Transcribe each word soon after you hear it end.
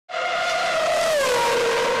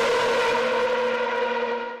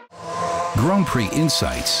Grand Prix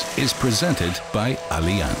Insights is presented by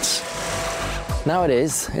Allianz.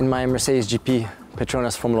 Nowadays, in my Mercedes GP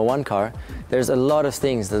Petronas Formula 1 car, there's a lot of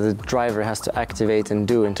things that the driver has to activate and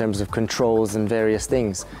do in terms of controls and various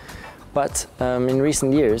things. But in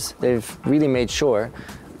recent years, they've really made sure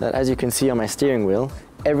that, as you can see on my steering wheel,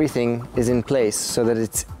 everything is in place so that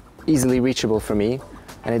it's easily reachable for me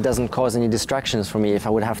and it doesn't cause any distractions for me if I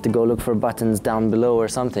would have to go look for buttons down below or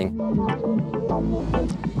something.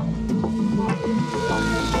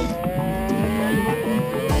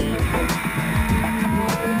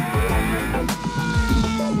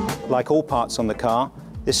 Like all parts on the car,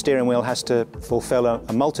 this steering wheel has to fulfill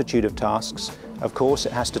a multitude of tasks. Of course,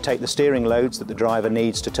 it has to take the steering loads that the driver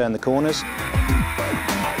needs to turn the corners.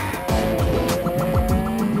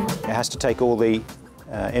 It has to take all the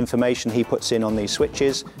information he puts in on these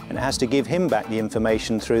switches, and it has to give him back the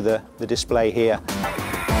information through the display here.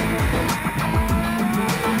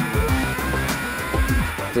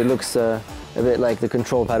 It looks a bit like the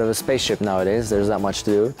control pad of a spaceship nowadays. There's that much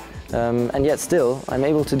to do. And yet still, I'm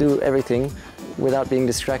able to do everything without being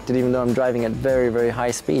distracted, even though I'm driving at very, very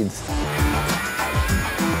high speeds.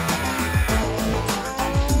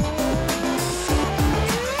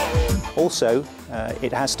 Also,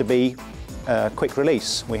 it has to be quick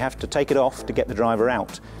release. We have to take it off to get the driver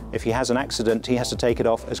out. If he has an accident, he has to take it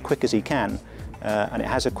off as quick as he can. And it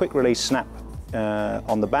has a quick release snap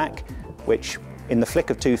on the back, which in the flick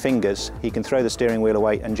of 2 fingers, he can throw the steering wheel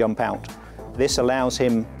away and jump out. This allows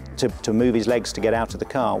him to move his legs to get out of the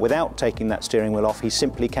car. Without taking that steering wheel off, he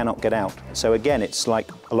simply cannot get out. So again, it's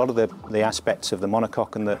like a lot of the aspects of the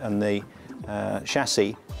monocoque and the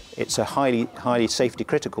chassis. It's a highly safety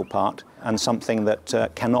critical part and something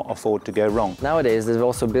that cannot afford to go wrong. Nowadays, they've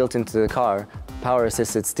also built into the car power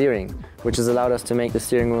assisted steering, which has allowed us to make the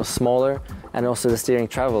steering wheel smaller, and also the steering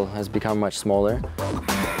travel has become much smaller.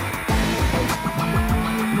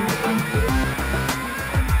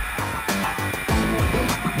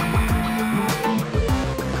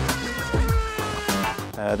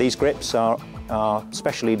 These grips are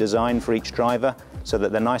specially designed for each driver so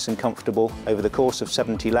that they're nice and comfortable over the course of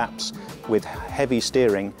 70 laps. With heavy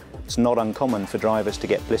steering, it's not uncommon for drivers to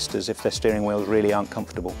get blisters if their steering wheels really aren't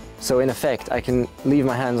comfortable. So in effect, I can leave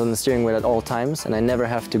my hands on the steering wheel at all times and I never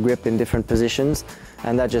have to grip in different positions,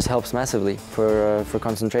 and that just helps massively for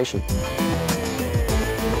concentration.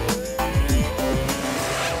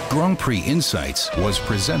 Grand Prix Insights was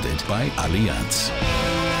presented by Allianz.